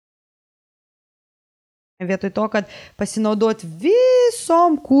Vietoj to, kad pasinaudoti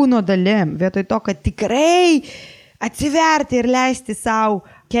visom kūno dalim, vietoj to, kad tikrai atsiverti ir leisti savo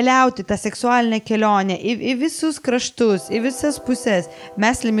keliauti tą seksualinę kelionę į visus kraštus, į visas pusės,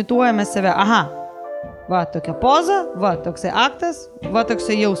 mes limituojame save. Aha, va tokia poza, va toksai aktas, va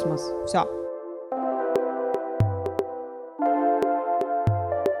toksai jausmas. Vsio.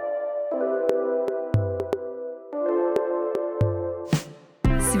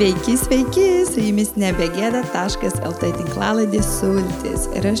 Sveiki, su jumis nebegėda.lt tinklalaidė Sultis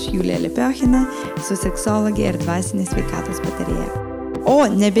ir aš Julija Lepiochina, su seksologė ir dvasinės sveikatos patarėja. O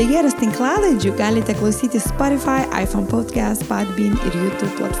nebegėdas tinklalaidžių galite klausyti Spotify, iPhone Podcast, Podbean ir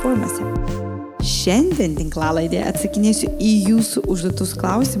YouTube platformose. Šiandien tinklalaidė atsakinėsiu į jūsų užduotus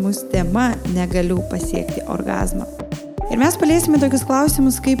klausimus tema negaliu pasiekti orgazmą. Ir mes paliesime tokius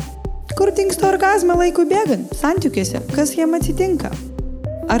klausimus kaip kur dingsta orgazmą laikui bėgant, santykiuose, kas jam atsitinka.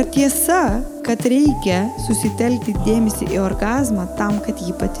 Ar tiesa, kad reikia susitelkti dėmesį į orgazmą tam, kad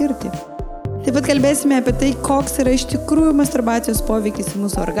jį patirti? Taip pat kalbėsime apie tai, koks yra iš tikrųjų masturbacijos poveikis į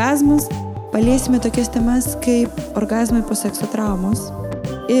mūsų orgazmus, paliesime tokias temas kaip orgazmai po sekso traumos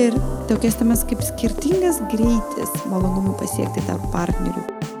ir tokias temas kaip skirtingas greitis malonumui pasiekti tarp partnerių.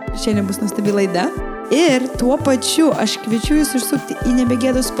 Šiandien bus nuostabi laida ir tuo pačiu aš kviečiu jūs užsukti į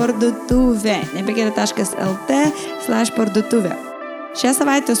Nebegėdos parduotuvę nebegėda.lt/parduotuvė. Šią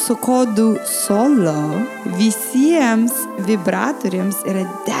savaitę su kodu SOLO visiems vibratoriams yra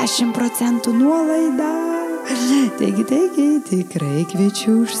 10% nuolaida. Taigi, tikrai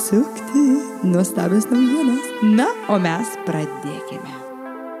kviečiu užsukti. Nuostabios naujienos. Na, o mes pradėkime.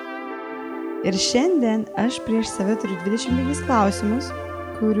 Ir šiandien aš prieš save turiu 25 klausimus,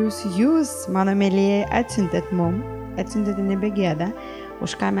 kurius jūs, mano mėlyjei, atsiuntėte Nebegėdą,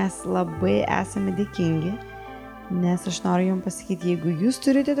 už ką mes labai esame dėkingi. Nes aš noriu jums pasakyti, jeigu jūs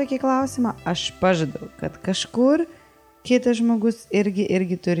turite tokį klausimą, aš pažadu, kad kažkur kitas žmogus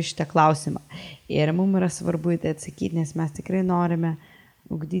irgi turi šitą klausimą. Ir mums yra svarbu į tai atsakyti, nes mes tikrai norime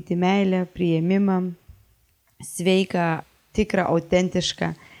ugdyti meilę, priėmimą, sveiką, tikrą,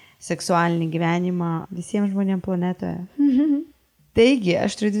 autentišką seksualinį gyvenimą visiems žmonėms planetoje. Taigi,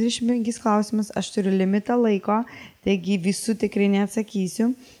 aš turiu 25 klausimus, aš turiu limitą laiko, taigi visų tikrai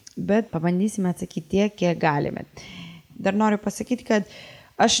neatsakysiu. Bet pabandysime atsakyti tiek, kiek galime. Dar noriu pasakyti, kad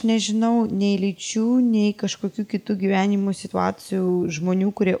aš nežinau nei lyčių, nei kažkokių kitų gyvenimų situacijų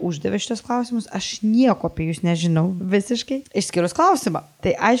žmonių, kurie uždavė šitos klausimus. Aš nieko apie jūs nežinau visiškai, išskyrus klausimą.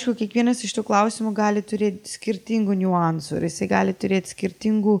 Tai aišku, kiekvienas iš tų klausimų gali turėti skirtingų niuansų ir jisai gali turėti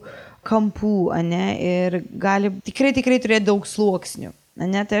skirtingų kampų, ane, ir gali tikrai turėti daug sluoksnių.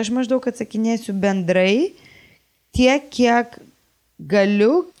 Ane, tai aš maždaug atsakinėsiu bendrai tiek, kiek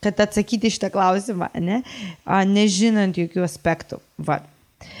galiu, kad atsakyti šitą klausimą, nežinant jokių aspektų. Va.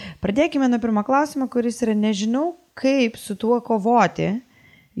 Pradėkime nuo pirmo klausimo, kuris yra nežinau, kaip su tuo kovoti,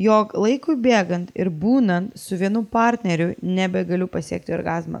 jog laikui bėgant ir būnant su vienu partneriu nebegaliu pasiekti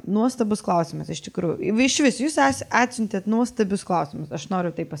orgazmą. Nuostabus klausimas, iš tikrųjų. Iš vis, jūs atsiuntėt nuostabius klausimus, aš noriu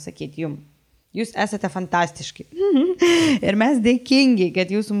tai pasakyti jums. Jūs esate fantastiški. Ir mes dėkingi, kad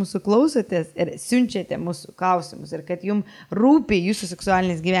jūs mūsų klausotės ir siunčiate mūsų klausimus ir kad jums rūpi jūsų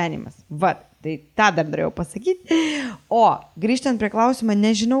seksualinis gyvenimas. Va, tai tą dar norėjau pasakyti. O, grįžtant prie klausimą,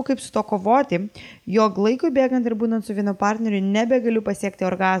 nežinau, kaip su to kovoti, jog laikui bėgant ir būnant su vienu partneriu nebegaliu pasiekti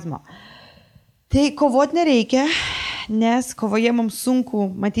orgazmo. Tai kovoti nereikia, nes kovoje mums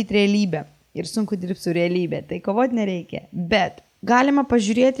sunku matyti realybę ir sunku dirbti su realybė. Tai kovoti nereikia, bet galima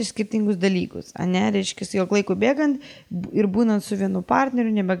pažiūrėti skirtingus dalykus, reiškia, jog laikui bėgant ir būnant su vienu partneriu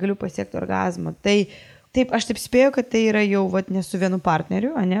nebegaliu pasiekti orgazmo. Tai taip, aš taip spėju, kad tai yra jau ne su vienu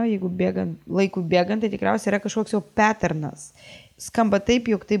partneriu, jeigu laikui bėgant, tai tikriausiai yra kažkoks jau patternas. Skamba taip,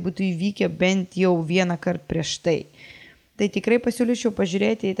 jog tai būtų įvykę bent jau vieną kartą prieš tai. Tai tikrai pasiūlyčiau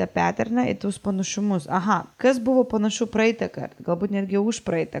pažiūrėti į tą patterną, į tuos panašumus. Aha, kas buvo panašu praeitą kartą, galbūt netgi už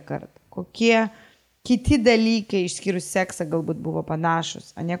praeitą kartą. Kokie kiti dalykai, išskyrus seksą, galbūt buvo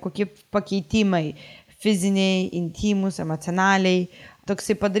panašus, kokie pakeitimai, fiziniai, intimus, emocionaliai,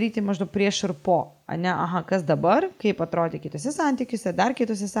 toksai padaryti maždaug prieš ir po, aha, kas dabar, kaip atrodė kitose santykiuose, dar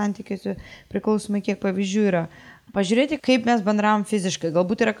kitose santykiuose, priklausomai kiek pavyzdžių yra. Pažiūrėti, kaip mes bendravom fiziškai,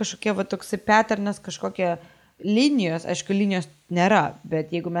 galbūt yra kažkokie toksai patternas, kažkokie linijos, aišku, linijos nėra,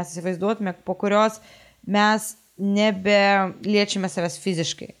 bet jeigu mes įsivaizduotume, po kurios mes nebeliečiame savęs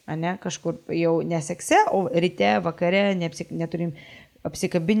fiziškai, kažkur jau nesekse, o ryte, vakare, neturim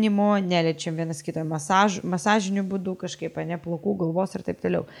apsikabinimo, neliečiam vienas kito masažinių būdų, kažkaip, plaukų, galvos ir taip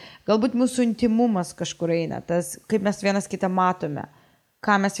toliau. Galbūt mūsų intimumas kažkur eina, tas, kaip mes vienas kitą matome,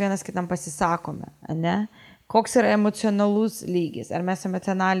 ką mes vienas kitam pasisakome, koks yra emocionalus lygis, ar mes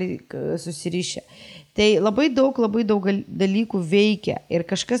emocionaliai susirišę. Tai labai daug dalykų veikia ir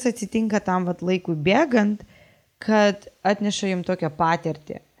kažkas atsitinka tam laikui bėgant, kad atneša jums tokią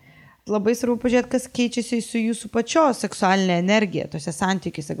patirtį. Labai svarbu pažiūrėti, kas keičiasi su jūsų pačios seksualinė energija tose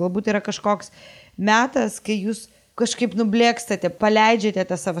santykiuose. Galbūt yra kažkoks metas, kai jūs kažkaip nublėkstate, paleidžiate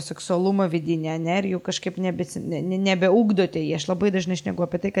tą savo seksualumą vidinę, ne, ir jau kažkaip nebeugdote jį. Aš labai dažnai šneku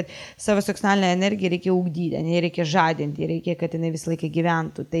apie tai, kad savo seksualinę energiją reikia ugdyti, ne, reikia žadinti, reikia, kad jinai visą laiką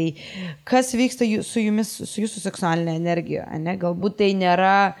gyventų. Tai kas vyksta su jumis, su jūsų seksualinė energija, ne? Galbūt tai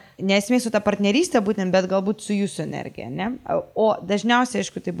nėra nesmė su ta partnerystė būtent, bet galbūt su jūsų energija, ne? O dažniausiai,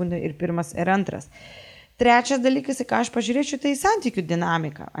 aišku, tai būna ir pirmas, ir antras. Trečias dalykas, ką aš pažiūrėčiau, tai santykių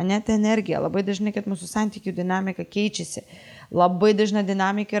dinamika, ne ta energija. Labai dažnai, kad mūsų santykių dinamika keičiasi. Labai dažna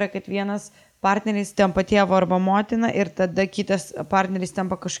dinamika yra, kad vienas partneris tampa tėvo arba motina ir tada kitas partneris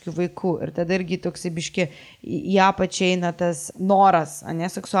tampa kažkokiu vaiku. Ir tada irgi toks biški į apačią eina tas noras, ne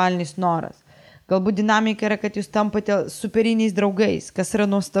seksualinis noras. Galbūt dinamika yra, kad jūs tampate superiniais draugais, kas yra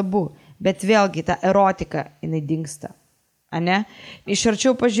nuostabu, bet vėlgi ta erotika, jinai dingsta. Ane? Iš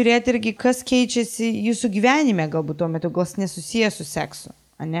arčiau pažiūrėti irgi, kas keičiasi jūsų gyvenime, galbūt tuo metu gal nesusiję su seksu,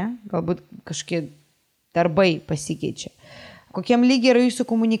 ane? Galbūt kažkokie darbai pasikeičia. Kokiam lygiai yra jūsų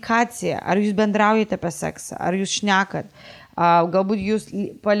komunikacija, ar jūs bendraujate apie seksą, ar jūs šnekat, galbūt jūs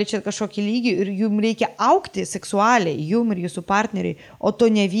paliečiat kažkokį lygį ir jums reikia augti seksualiai, jums ir jūsų partneriai, o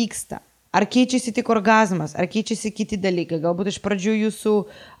to nevyksta. Ar keičiasi tik orgazmas, ar keičiasi kiti dalykai. Galbūt iš pradžių jūsų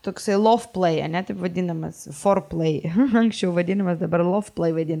toksai love play, ne, taip vadinamas, foreplay, anksčiau vadinamas, dabar love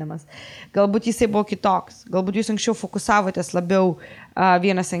play vadinamas. Galbūt jisai buvo kitoks. Galbūt jūs anksčiau fokusavotės labiau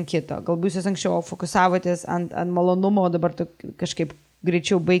vienas ant kito. Galbūt jūs anksčiau fokusavotės ant malonumo, o dabar kažkaip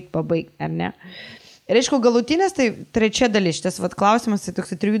greičiau pabaigt, ar ne? Ir aišku, galutinės, tai trečia dalis, šitas klausimas, tai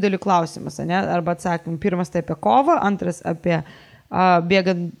toks 3 dalių klausimas, ne? Arba atsakym, pirmas tai apie kovą, antras apie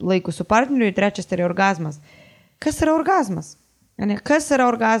bėgant laikų su partneriu, ir trečias tai yra orgazmas. Kas yra orgazmas? Ne, kas yra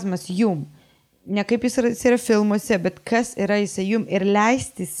orgazmas jum? Ne kaip jis yra filmuose, bet kas yra jisai jum ir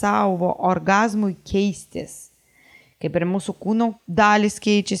leisti savo orgazmui keistis. Kaip ir mūsų kūno dalis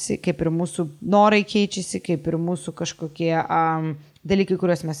keičiasi, kaip ir mūsų norai keičiasi, kaip ir mūsų kažkokie dalykai,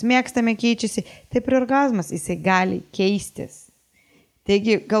 kuriuos mes mėgstame keičiasi, taip ir orgazmas, jisai gali keistis.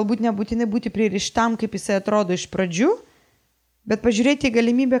 Taigi, galbūt nebūtinai būti pririštam, kaip jisai atrodo iš pradžių, bet pažiūrėti į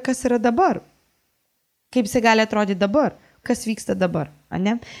galimybę, kas yra dabar. Kaip jisai gali atrodyti dabar, kas vyksta dabar.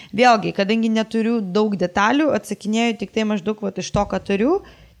 Ane? Vėlgi, kadangi neturiu daug detalių, atsakinėju tik tai maždaug iš to, ką turiu,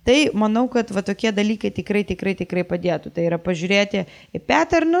 tai manau, kad tokie dalykai tikrai padėtų. Tai yra pažiūrėti į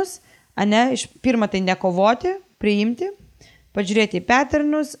patternus, pirmą tai nekovoti, priimti, pažiūrėti į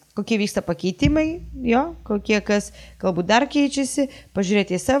patternus, kokie vyksta pakeitimai, kokie kas galbūt dar keičiasi,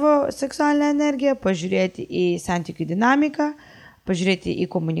 pažiūrėti į savo seksualinę energiją, pažiūrėti į santykių dinamiką, pažiūrėti į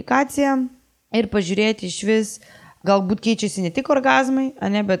komunikaciją ir pažiūrėti iš vis, galbūt keičiasi ne tik orgazmai,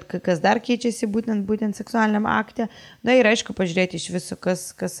 bet kas dar keičiasi būtent seksualiniam akte. Na ir aišku, pažiūrėti iš viso,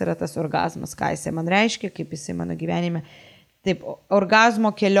 kas yra tas orgazmas, ką jisai man reiškia, kaip jisai mano gyvenime. Taip,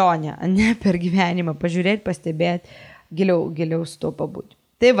 orgazmo kelionė, per gyvenimą, pažiūrėti, pastebėti, giliau su to pabūti.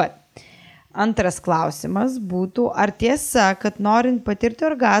 Tai va, antras klausimas būtų, ar tiesa, kad norint patirti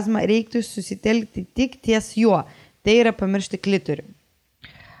orgazmą, reiktų susitelkti tik ties juo, tai yra pamiršti klitorių.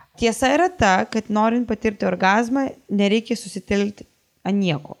 Tiesa yra ta, kad norint patirti orgazmą, nereikia susitelkti ant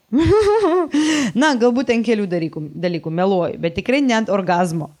nieko. Na, galbūt ant kelių dalykų meluoju, bet tikrai ne ant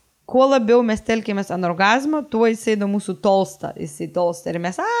orgazmo. Kuo labiau mes telkėmės ant orgazmo, tuo jisai nuo mūsų tolsta. Ir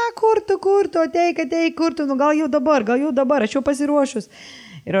mes, kurtų, ateik, kurtų, nu gal jau dabar, aš jau pasiruošus.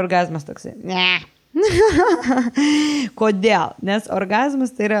 Ir orgazmas toksai, ne. Kodėl? Nes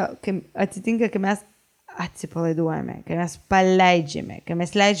orgazmas tai yra, kai atsitinka, kai mes atsipalaiduojame, kai mes paleidžiame, kai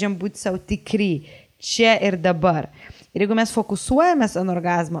mes leidžiam būti savo tikri, čia ir dabar. Ir jeigu mes fokusuojamės ant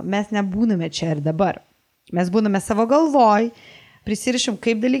orgazmo, mes nebūname čia ir dabar. Mes būname savo galvoj, prisirišim,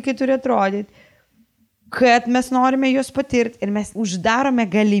 kaip dalykai turi atrodyti, kad mes norime juos patirti ir mes uždarome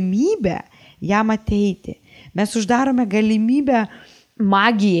galimybę jam ateiti. Mes uždarome galimybę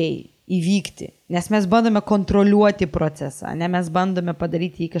magijai įvykti, nes mes bandome kontroliuoti procesą, ne mes bandome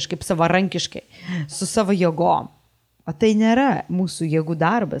padaryti jį kažkaip savarankiškai, su savo jėgom. O tai nėra mūsų jėgų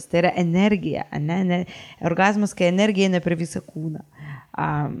darbas, tai yra energija. Orgazmas, kai energija eina per visą kūną.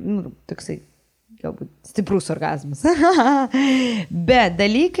 Toksai galbūt stiprus orgazmas. Bet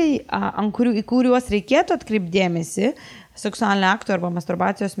dalykai, į kuriuos reikėtų atkreipdėmėsi seksualinio akto arba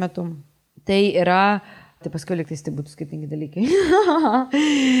masturbacijos metu, tai yra, tai paskui liktais tai būtų skirtingi dalykai.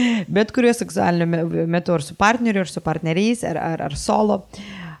 Bet kuriuo seksualiniu metu ar su partneriu, ar su partneriais, ar solo.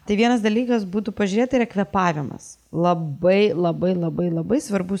 Tai vienas dalykas būtų pažiūrėti yra kvėpavimas. Labai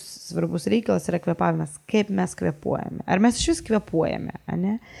svarbus reikalas yra kvėpavimas. Kaip mes kvėpuojame. Ar mes iš vis kvėpuojame,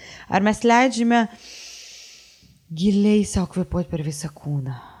 ne? Ar mes leidžiame giliai savo kvėpuoti per visą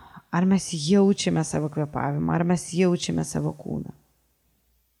kūną. Ar mes jaučiame savo kvėpavimą, ar mes jaučiame savo kūną.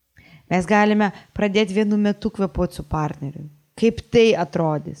 Mes galime pradėti vienu metu kvėpuoti su partneriu. Kaip tai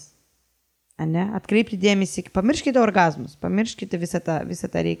atrodys? Ne? Atkreipti dėmesį, pamirškite orgazmus, pamirškite visą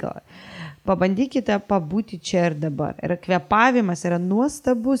tą reikalą. Pabandykite pabūti čia ir dabar. Ir kvėpavimas yra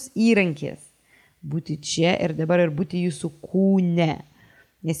nuostabus įrankis. Būti čia ir dabar ir būti jūsų kūne.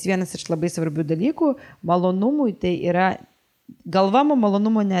 Nes vienas iš labai svarbių dalykų malonumui tai yra galva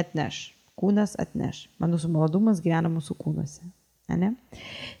malonumo neatneš, kūnas atneš. Mūsų malonumas gyvena mūsų kūnuose. Ne?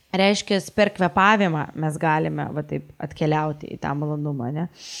 Reiškia, per kvėpavimą mes galime taip atkeliauti į tą malonumą. Ne?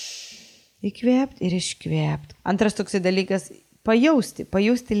 Įkvėpti ir iškvėpti. Antras toksai dalykas –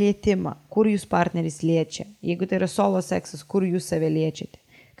 pajausti lietimą, kur jūs partneris liečia. Jeigu tai yra solo seksas, kur jūs save liečiate,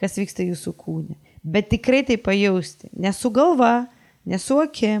 kas vyksta jūsų kūne. Bet tikrai tai pajausti, ne su galva, ne su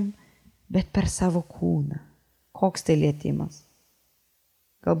akim, bet per savo kūną. Koks tai lietimas?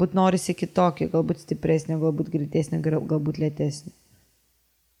 Galbūt norisi kitokio, galbūt stipresnio, galbūt greitesnio, galbūt lėtesnio.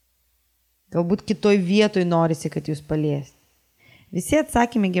 Galbūt kitoj vietoj norisi, kad jūs paliesti. Visi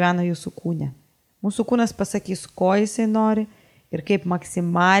atsakymai gyvena jūsų kūne. Mūsų kūnas pasakys, ko jisai nori ir kaip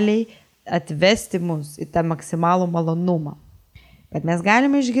maksimaliai atvesti mus į tą maksimalų malonumą. Bet mes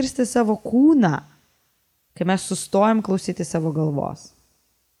galime išgirsti savo kūną, kai mes sustojam klausyti savo galvos.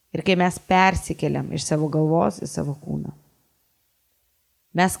 Ir kai mes persikeliam iš savo galvos į savo kūną.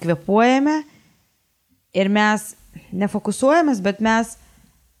 Mes kvėpuojame ir mes nefokusuojamės, bet mes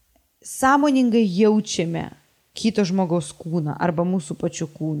sąmoningai jaučiame kito žmogaus kūną arba mūsų pačių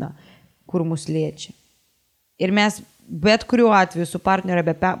kūną, kur mus liečia. Ir mes bet kuriuo atveju su partneriu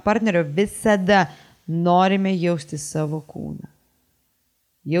be partnerio visada norime jausti savo kūną.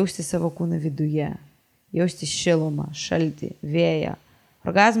 Jausti savo kūną viduje. Jausti šilumą, šaltį, vėją.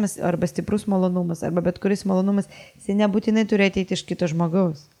 Orgazmas arba stiprus malonumas, arba bet kuris malonumas, jisai nebūtinai turi ateiti iš kito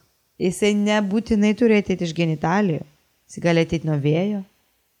žmogaus. Jisai nebūtinai turi ateiti iš genitalijų. Jisai gali ateiti nuo vėjo,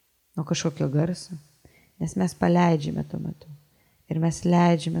 nuo kažkokio garso. Nes mes paleidžiame tuo metu. Ir mes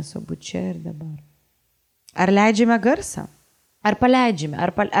leidžiame savo būti čia ir dabar. Ar leidžiame garsą? Ar paleidžiame?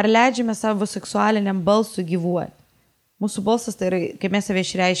 Ar leidžiame savo seksualiniam balsui gyvuoti? Mūsų balsas tai yra, kaip mes save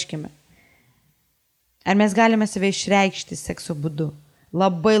išreiškime. Ar mes galime save išreikšti sekso būdu?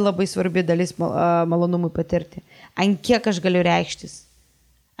 Labai svarbi dalis malonumui patirti. Ant kiek aš galiu reikštis?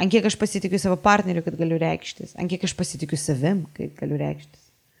 Ant kiek aš pasitikiu savo partneriu, kad galiu reikštis? Ant kiek aš pasitikiu savim, kad galiu reikštis?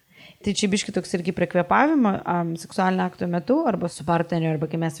 Tai čia biški toks irgi prie kvėpavimo seksualinio akto metu, arba su partneriu, arba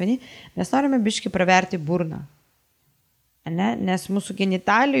kai mes vieni, mes norime biški praverti burną. Ne? Nes mūsų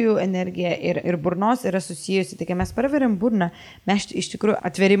genitalijų energija ir burnos yra susijusi. Tai kai mes praveriam burną, mes iš tikrųjų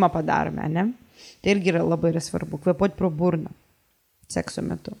atverimą padarome. Ne? Tai irgi yra labai svarbu, kvėpuoti pro burną sekso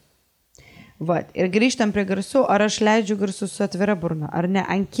metu. Ir grįžtam prie garsų, ar aš leidžiu garsus su atvira burna, ar ne.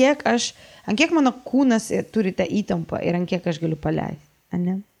 Ant kiek mano kūnas turi tą įtampą ir ant kiek aš galiu paleisti.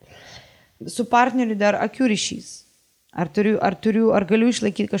 Ne? Su partneriu dar akių ryšys. Ar galiu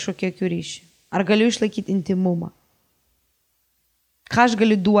išlaikyti kažkokį akių ryšį? Ar galiu išlaikyti intimumą? Ką aš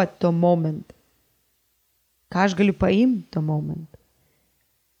galiu duoti to momentą? Ką aš galiu paimti to momentą?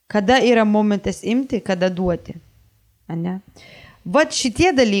 Kada yra momentas imti, kada duoti? Ne? Vat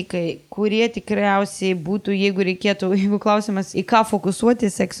šitie dalykai, kurie tikriausiai būtų, jeigu klausimas, į ką fokusuoti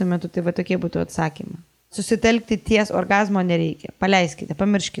sekso metu, tai va tokie būtų atsakymai. Susitelkti ties orgazmo nereikia. Paleiskite,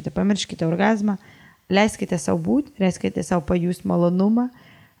 pamirškite orgazmą, leiskite savo būti, leiskite savo pajusti malonumą,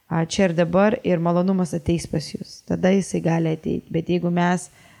 čia ir dabar, ir malonumas ateis pas jūs. Tada jisai gali ateiti. Bet jeigu mes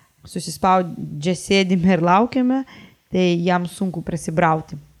susispaudžia sėdime ir laukiame, tai jam sunku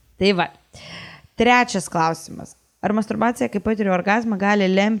prasibrauti. Tai va. Trečias klausimas. Ar masturbacija, kai patiriu orgazmą, gali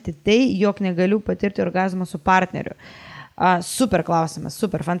lemti tai, jog negaliu patirti orgazmą su partneriu? Super klausimas,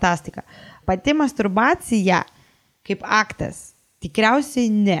 super fantastika. Pati masturbacija kaip aktas?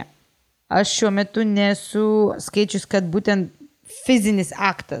 Tikriausiai ne. Aš šiuo metu nesu skaičius, kad būtent fizinis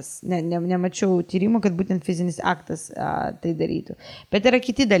aktas, nemačiau tyrimų, kad būtent fizinis aktas tai darytų. Bet yra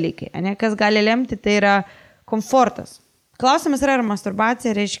kiti dalykai, ne? Kas gali lemti, tai yra komfortas. Klausimas yra, ar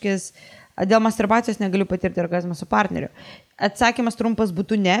masturbacija reiškia, dėl masturbacijos negaliu patirti orgazmą su partneriu. Atsakymas trumpas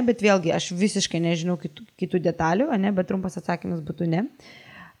būtų ne, bet vėlgi aš visiškai nežinau kitų detalių, ne? Bet trumpas atsakymas būtų ne.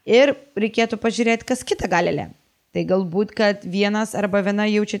 Ir reikėtų pažiūrėti, kas kita gali lemti. Tai galbūt, kad vienas arba viena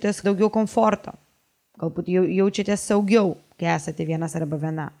jaučiatės daugiau komforto. Galbūt jaučiatės saugiau, kai esate vienas arba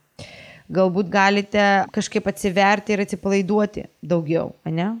viena. galbūt galite kažkaip atsiverti ir atsipalaiduoti daugiau,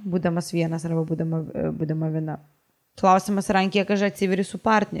 ne? Būdamas vienas arba būdama viena. Klausimas yra, kiek aš atsiveriu su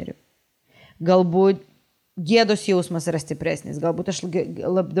partneriu. Galbūt gėdos jausmas yra stipresnis, galbūt aš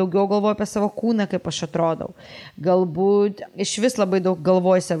daugiau galvoju apie savo kūną, kaip aš atrodau. Galbūt iš vis labai daug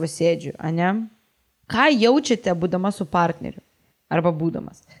galvoju savo sėdžiu, ne? Ką jaučiate būdama su partneriu? Arba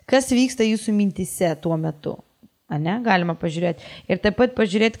būdamas. Kas vyksta jūsų mintise tuo metu? Ne? Galima pažiūrėti. Ir taip pat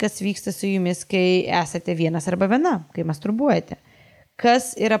pažiūrėti, kas vyksta su jumis, kai esate vienas arba viena, kai masturbuojate.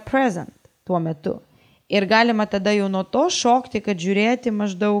 Kas yra present tuo metu. Ir galima tada jau nuo to šokti, kad žiūrėti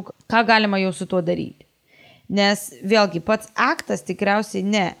maždaug, ką galima jau su tuo daryti. Nes vėlgi pats aktas tikriausiai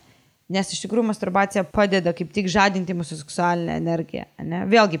ne. Nes iš tikrųjų masturbacija padeda kaip tik žadinti mūsų seksualinę energiją. Ne?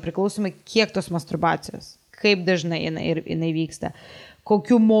 Vėlgi priklausomai, kiek tos masturbacijos. Kaip dažnai jinai vyksta,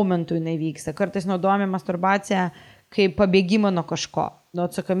 kokiu momentu jinai vyksta. Kartais naudojame masturbaciją kaip pabėgimą nuo kažko, nuo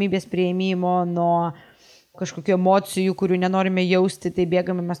atsakomybės priėmimo, nuo kažkokių emocijų, kurių nenorime jausti, tai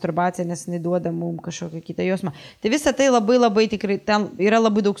bėgame masturbaciją, nes jinai duoda mums kažkokią kitą jausmą. Tai visa tai labai tikrai, ten yra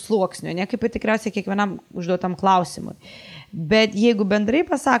labai daug sluoksnių, ne kaip ir tikriausiai kiekvienam užduotam klausimui. Bet jeigu bendrai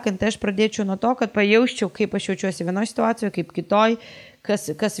pasakant, tai aš pradėčiau nuo to, kad pajausčiau, kaip aš jaučiuosi vienoje situacijoje, kaip kitoj,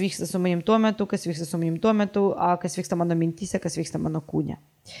 kas vyksta su manim tuo metu, kas vyksta mano mintyse, kas vyksta mano kūne.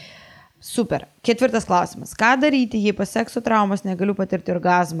 Super. 4 klausimas. Ką daryti, jei po sekso traumos negaliu patirti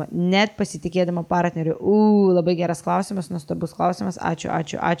orgazmą, net pasitikėdama partneriu? Labai geras klausimas, nuostabus klausimas.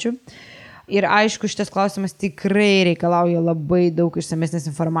 Ačiū. Ir aišku, šitas klausimas tikrai reikalauja labai daug išsamesnės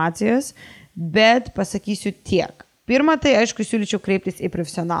informacijos, bet pasakysiu tiek. Pirma, tai aišku, siūlyčiau kreiptis į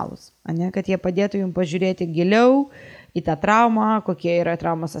profesionalus, kad jie padėtų jums pažiūrėti giliau į tą traumą, kokie yra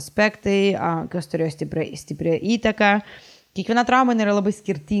traumos aspektai, kas turėjo stiprią įtaką. Kiekviena trauma yra labai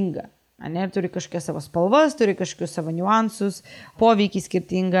skirtinga. Turi kažkokias savo spalvas, turi kažkokius savo niuansus, poveikį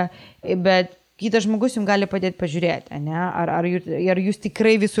skirtingą, bet kitas žmogus jums gali padėti pažiūrėti, ar jūs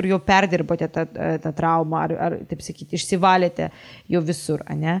tikrai visur jau perdirbote tą traumą, ar taip sakyti, išsivalėte jau visur,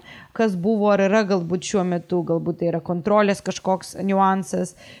 kas buvo, ar yra galbūt šiuo metu, galbūt tai yra kontrolės kažkoks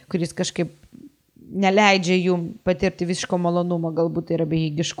niuansas, kuris kažkaip neleidžia jums patirti visiško malonumo, galbūt tai yra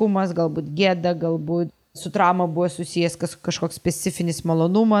bejėgiškumas, galbūt gėda, galbūt su trauma buvo susijęs kažkoks specifinis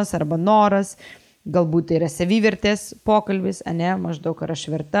malonumas arba noras, galbūt tai yra savivertės pokalbis, maždaug ar aš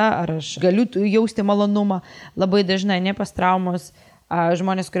verta, ar aš galiu jausti malonumą. Labai dažnai, pas traumos,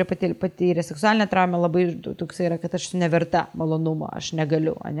 žmonės, kurie patyrė seksualinę traumą, labai toks yra, kad aš neverta malonumo, aš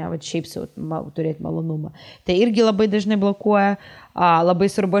negaliu, šiaip sau turėti malonumą. Tai irgi labai dažnai blokuoja,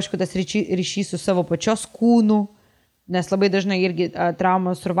 labai svarbu, aišku, tas ryšys su savo pačios kūnu, nes labai dažnai irgi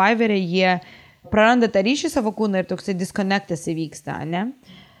traumos survivoriai, jie praranda tą ryšį savo kūną ir toksai disconnectas įvyksta,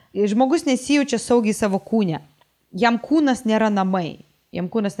 Žmogus nesijaučia saugiai savo kūne. Jam kūnas nėra namai.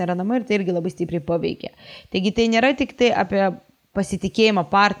 Ir tai irgi labai stipriai paveikia. Taigi tai nėra tik tai apie pasitikėjimą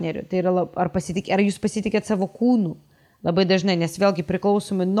partneriu, tai yra ar jūs pasitikėt savo kūnu. Labai dažnai, nes vėlgi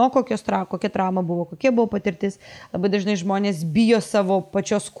priklausomai nuo kokia trauma buvo, kokia buvo patirtis, labai dažnai žmonės bijo savo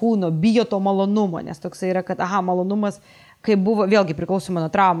pačios kūno, bijo to malonumo, nes toksai yra, kad malonumas, kai buvo, vėlgi priklausomai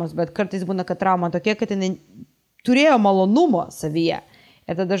nuo traumos, bet kartais būna, kad trauma tokia, kad jinai turėjo malonumo savyje.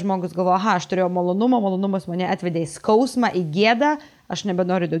 Ir tada žmogus galvoja, aš turėjau malonumą, malonumas mane atvedė į skausmą, į gėdą, aš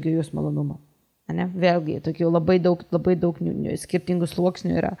nebenoriu daugiau jūs malonumo. Vėlgi, tokių labai daug skirtingų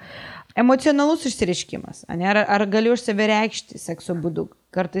sluoksnių yra. Emocionalus išsireiškimas. Ar galiu aš save reikšti sekso būdu?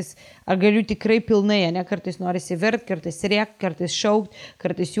 Kartais, ar galiu tikrai pilnai, kartais norisi verkti, kartais rėkti, kartais šaukti,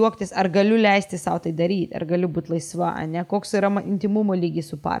 kartais juoktis, ar galiu leisti savo tai daryti, ar galiu būti laisva, koks yra intimumo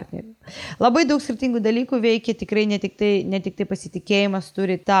lygis su partneriu. Labai daug skirtingų dalykų veikia, tikrai ne tik tai pasitikėjimas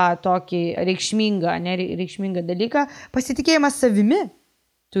turi tą tokį reikšmingą dalyką. Pasitikėjimas savimi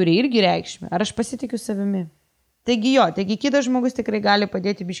turi irgi reikšmę. Ar aš pasitikiu savimi? Taigi kitas žmogus tikrai gali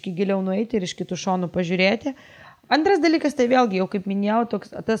padėti biškį giliau nueiti ir iš kitų šonų pažiūrėti. Antras dalykas, tai vėlgi, jau kaip minėjau,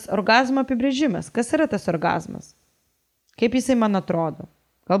 tas orgazmo apibrėžimas. Kas yra tas orgazmas? Kaip jisai man atrodo?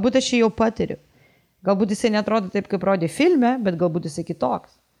 Galbūt aš jį jau patiriu. Galbūt jisai netrodo taip, kaip rodė filme, bet galbūt jisai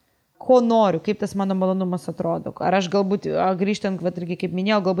kitoks. Ko noriu, kaip tas mano malonumas atrodo? Ar aš galbūt, grįžtant, kaip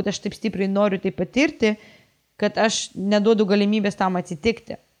minėjau, galbūt aš taip stipriai noriu tai patirti, kad aš neduodu galimybės tam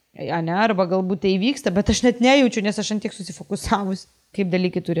atsitikti. Arba galbūt tai vyksta, bet aš net nejaučiu, nes aš ant tiek susifokusavus, kaip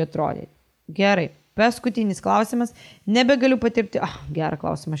dalykai turi atrodyti. Gerai. Paskutinis klausimas. Nebegaliu patirti, gerą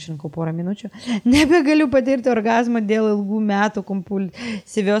klausimą, aš rinkau porą minučių. Nebegaliu patirti orgazmą dėl ilgų metų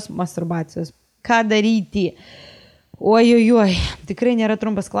kompulsyvios masturbacijos. Ką daryti? Oi. Tikrai nėra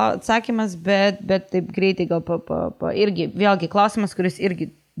trumpas atsakymas, bet taip greitai gal irgi, vėlgi klausimas, kuris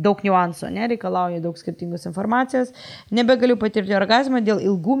irgi daug niuansų, reikalauja daug skirtingos informacijos. Nebegaliu patirti orgazmą dėl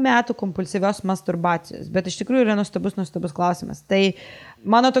ilgų metų kompulsyvios masturbacijos. Bet iš tikrųjų yra nuostabus klausimas. Tai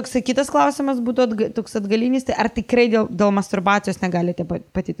mano toks kitas klausimas būtų toks atgalinis, tai ar tikrai dėl masturbacijos negalite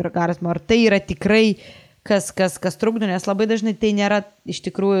patirti orgazmą, ar tai yra tikrai kas trukdo, nes labai dažnai tai nėra iš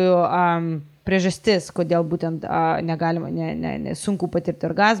tikrųjų priežastis, kodėl būtent negalima, sunku patirti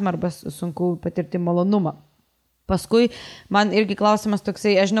orgazmą arba sunku patirti malonumą. Paskui man irgi klausimas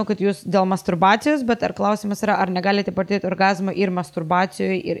toksai, aš žinau, kad jūs dėl masturbacijos, bet ar klausimas yra, ar negalite patirti orgazmą ir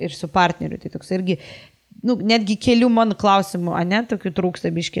masturbacijoje, ir su partneriu. Tai toks irgi, netgi kelių man klausimų, tokių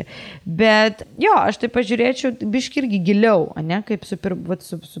trūksta biški. Bet jo, aš tai pažiūrėčiau biški irgi giliau, kaip su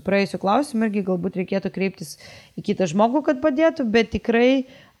praėjusiu klausimu, irgi galbūt reikėtų kreiptis į kitą žmogų, kad padėtų, bet tikrai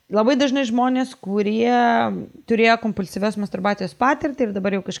labai dažnai žmonės, kurie turėjo kompulsyvios masturbacijos patirtį ir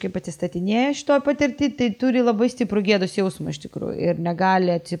dabar jau kažkaip atsistatinėja šito patirtį, tai turi labai stiprų gėdos jausmą iš tikrųjų ir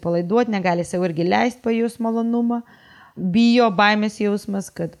negali atsipalaiduoti, negali savo irgi leisti pajus malonumą, bijo baimės jausmas,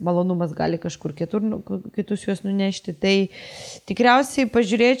 kad malonumas gali kažkur kitus juos nunešti. Tai tikriausiai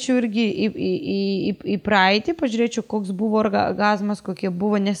pažiūrėčiau irgi į praeitį, pažiūrėčiau, koks buvo orgazmas, kokie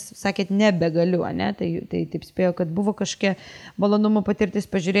buvo, nes sakėt, nebegaliu, tai taip spėjau, kad buvo kažkokia malonumo patirtis,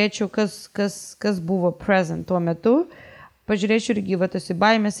 pažiūrėčiau, kas buvo present tuo metu. Pažiūrėčiau irgi tos į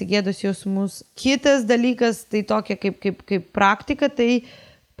baimės, į gėdos jausmus. Kitas dalykas, tai tokia kaip praktika, tai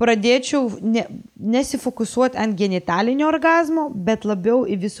pradėčiau nesifokusuoti ant genitalinio orgazmo, bet labiau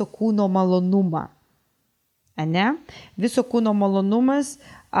į viso kūno malonumą. Viso kūno malonumas,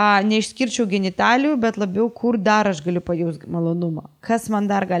 neišskirčiau genitalių, bet labiau kur dar aš galiu pajausti malonumą. Kas man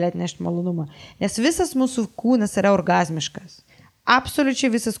dar gali atnešti malonumą. Nes visas mūsų kūnas yra orgazmiškas. Absoliučiai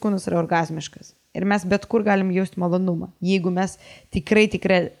visas kūnas yra orgazmiškas. Ir mes bet kur galim jausti malonumą. Jeigu mes tikrai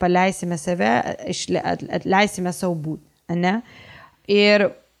paleisime save, atleisime savo būti. Ir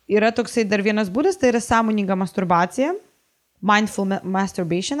yra toksai dar vienas būdas, tai yra sąmoninga masturbacija, mindful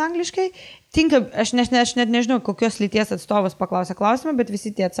masturbation angliškai. Tinka, aš net nežinau, kokios lyties atstovas paklausė klausimą, bet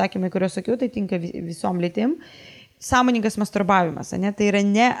visi tie atsakymai, kuriuos sakiau, tai tinka visom lytim. Sąmoningas masturbavimas, tai yra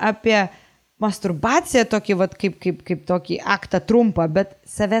ne apie masturbaciją tokį, kaip tokį aktą trumpą, bet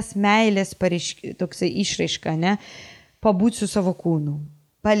savęs meilės toksai išraiška, pabūti su savo kūnu,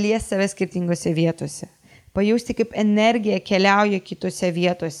 palies save skirtingose vietose. Pajausti, kaip energija keliauja kitose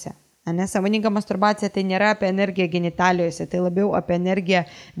vietose. Sąmoninga masturbacija tai nėra apie energiją genitalijoje, tai labiau apie energiją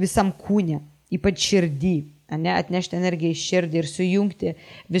visam kūne, ypač širdį. Atnešti energiją į širdį ir sujungti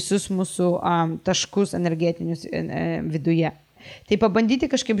visus mūsų taškus energetinius viduje. Tai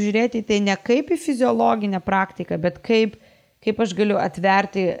pabandyti kažkaip žiūrėti tai ne kaip į fiziologinę praktiką, bet kaip aš galiu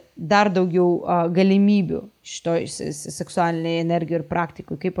atverti dar daugiau galimybių šitoj seksualiniai energijai ir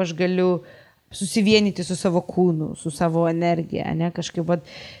praktikui, kaip aš galiu susivienyti su savo kūnu, su savo energija, kažkaip.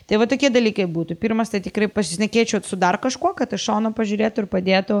 Tai tokie dalykai būtų. Pirmas, tai tikrai pasišnekėčiau su dar kažkuo, kad iš šono pažiūrėtų ir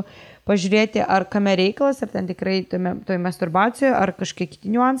padėtų pažiūrėti, ar kame reikalas, ar ten tikrai toj masturbacijoje, ar kažkiek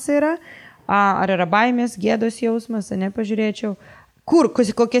kiti niuansai yra, ar yra baimės, gėdos jausmas, pažiūrėčiau.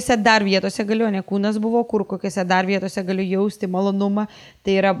 Kokiose dar vietose galiu, kūnas buvo, kokiose dar vietose galiu jausti malonumą,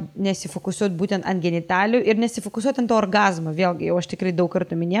 tai yra nesifokusuoti būtent ant genitalių ir nesifokusuoti ant to orgazmo. Vėlgi, jau aš tikrai daug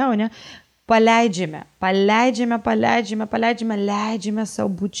kartų minėjau, Paleidžiame savo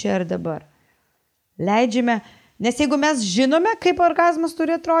būti čia ir dabar. Leidžiame, nes jeigu mes žinome, kaip orgazmas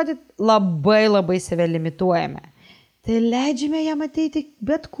turi atrodyti, labai save limituojame. Tai leidžiame jam ateiti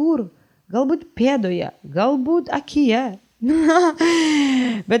bet kur. Galbūt pėdoje, galbūt akyje.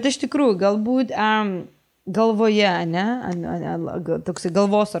 Bet iš tikrųjų, galbūt galvoje, toksai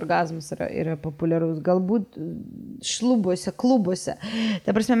galvos orgazmas yra populiarus, galbūt šlubuose, klubuose.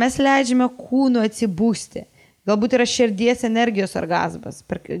 Ta prasme, mes leidžiame kūnu atsibūsti. Galbūt yra širdies energijos orgazmas,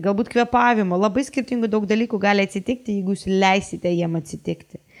 galbūt kvėpavimo. Labai skirtingų daug dalykų gali atsitikti, jeigu jūs leisite jiem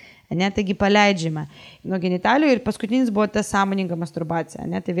atsitikti. Taigi paleidžiame nuo genitalių ir paskutinis buvo ta sąmoninga masturbacija.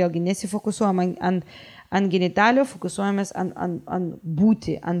 Tai vėlgi nesifokusuojama ant genitalių, fokusuojamės ant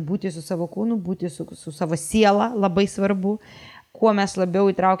būti su savo kūnu, būti su savo siela, labai svarbu. Kuo mes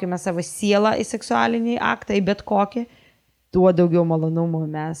labiau įtraukime savo sielą į seksualinį aktą, į bet kokį, tuo daugiau malonumų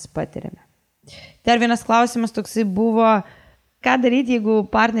mes patiriame. Dar vienas klausimas toksai buvo, ką daryti, jeigu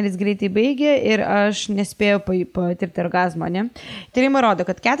partneris greitai baigė ir aš nespėjau patirti orgazmo, Tyrimai rodo,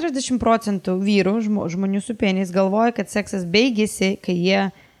 kad 40% vyrų, žmonių su peniais, galvoja, kad seksas baigėsi, kai jie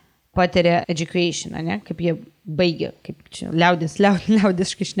patiria education, kaip jie baigia, kaip čia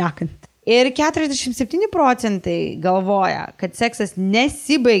liaudiškai šnekant. Ir 47% galvoja, kad seksas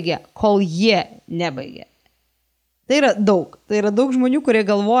nesibaigia, kol jie nebaigia. Tai yra daug žmonių, kurie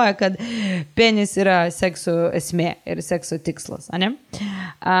galvoja, kad penis yra sekso esmė ir sekso tikslas, ane?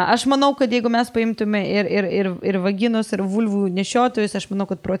 Aš manau, kad jeigu mes paimtume ir vaginos, ir vulvų nešiotojus, aš manau,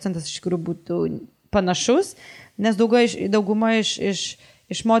 kad procentas iš tikrųjų būtų panašus, nes dauguma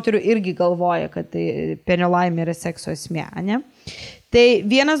iš moterų irgi galvoja, kad tai penio laimė yra sekso esmė, ane? Tai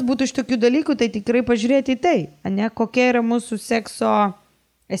vienas būtų iš tokių dalykų, tai tikrai pažiūrėti į tai, ane? Kokia yra mūsų sekso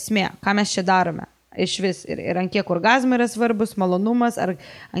esmė, ką mes čia darome. Iš vis, ir ant kiek orgazmai yra svarbus, malonumas, ar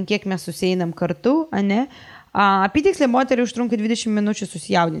ant kiek mes susieinam kartu, ane? Apytiksliai moteriai užtrunka 20 minučių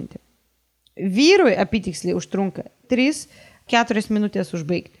susijaudinti. Vyrui apytiksliai užtrunka 3-4 minutės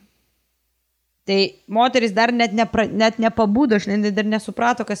užbaigti. Tai moteris dar net nepabūdo, dar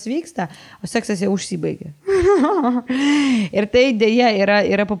nesuprato, kas vyksta, o seksas jau užsibaigė. Ir tai dėja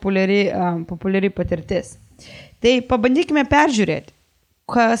yra populiari patirtis. Tai pabandykime peržiūrėti,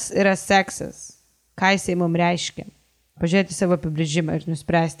 kas yra seksas, ką jisai mums reiškia. Pažiūrėti savo apibrėžimą ir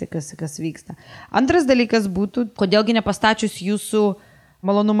nuspręsti, kas vyksta. Antras dalykas būtų, kodėlgi nepastačius jūsų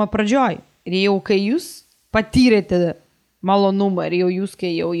malonumą pradžioj. Ir jau kai jūs patyrėte malonumą ir jūs kai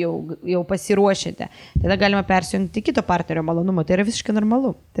jau pasiruošėte, tada galima persijungti kito partnerio malonumą. Tai yra visiškai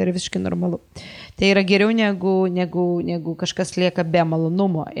normalu. Tai yra geriau negu kažkas lieka be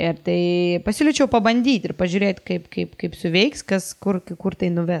malonumo. Ir tai pasiūlyčiau pabandyti ir pažiūrėti, kaip suveiks, kur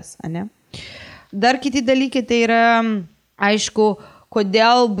tai nuves, ane? Dar kiti dalykai tai yra, aišku,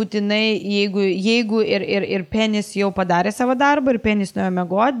 kodėl būtinai, jeigu ir penis jau padarė savo darbą ir penis nuėjo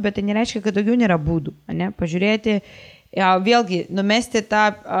miegoti, bet tai nereiškia, kad daugiau nėra būdų, ane? Pažiūrėti, vėlgi, numesti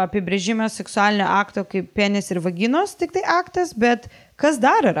tą apibrėžimą seksualinio akto kaip penis ir vaginos, tik tai aktas, bet kas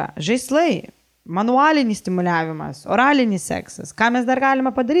dar yra? Žaislai, manualinis stimuliavimas, oralinis seksas, ką mes dar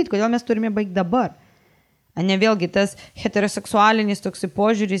galime padaryti, kodėl mes turime baigti dabar? Ne vėlgi tas heteroseksualinis toksai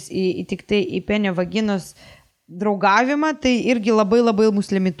požiūris į tik tai į penio vaginos draugavimą, tai irgi labai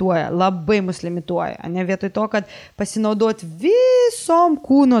mus limituoja. Ne vietoj to, kad pasinaudoti visom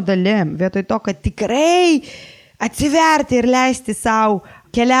kūno dalim, vietoj to, kad tikrai atsiverti ir leisti savo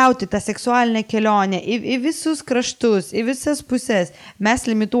keliauti tą seksualinę kelionę į visus kraštus, į visas pusės, mes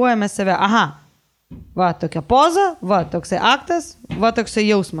limituojame save. Aha, va tokia poza, va toksai aktas, va toksai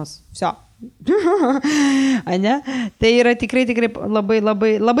jausmas. Vsio. Ane? Tai yra tikrai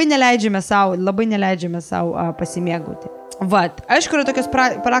labai neleidžiame savo pasimėgauti. Vat, aišku, yra tokios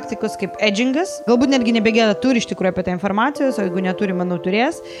praktikos kaip edgingas, galbūt netgi nebegėda turi iš tikrųjų apie tą informacijos, o jeigu neturi, manau,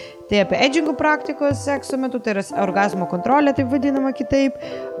 turės. Tai apie edgingų praktikos sekso metu, tai yra orgazmo kontrolė, taip vadinama kitaip.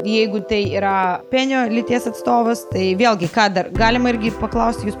 Jeigu tai yra penio lyties atstovas, tai vėlgi, ką dar, galima irgi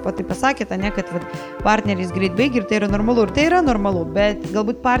paklausti, jūs pati pasakėte, ne, kad partneris greit baigia ir tai yra normalu, bet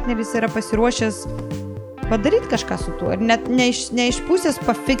galbūt partneris yra pasiruošęs padaryti kažką su tuo ir net ne iš pusės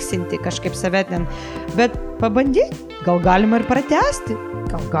pafiksinti kažkaip save ten, bet pabandyti, gal galima ir pratęsti,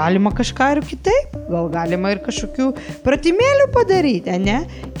 gal galima kažką ir kitaip, gal galima ir kažkokių pratimėlių padaryti, ne?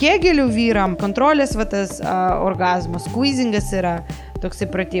 Kegelių vyram, kontrolės tas orgazmas, squeezingas yra toksai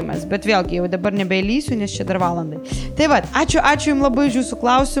pratimas, bet vėlgi jau dabar nebeįlysiu, nes čia dar valandai. Tai va, ačiū jums labai už jūsų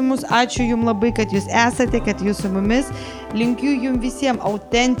klausimus, ačiū jums labai, kad jūs esate, kad jūs su mumis, linkiu jums visiems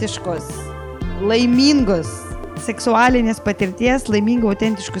autentiškos, laimingos seksualinės patirties, laimingų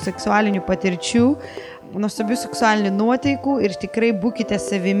autentiškų seksualinių patirčių, nuostabių seksualinių nuotaikų ir tikrai būkite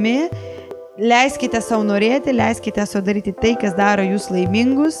savimi, leiskite savo norėti, leiskite savo daryti tai, kas daro jūs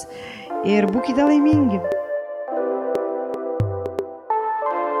laimingus ir būkite laimingi.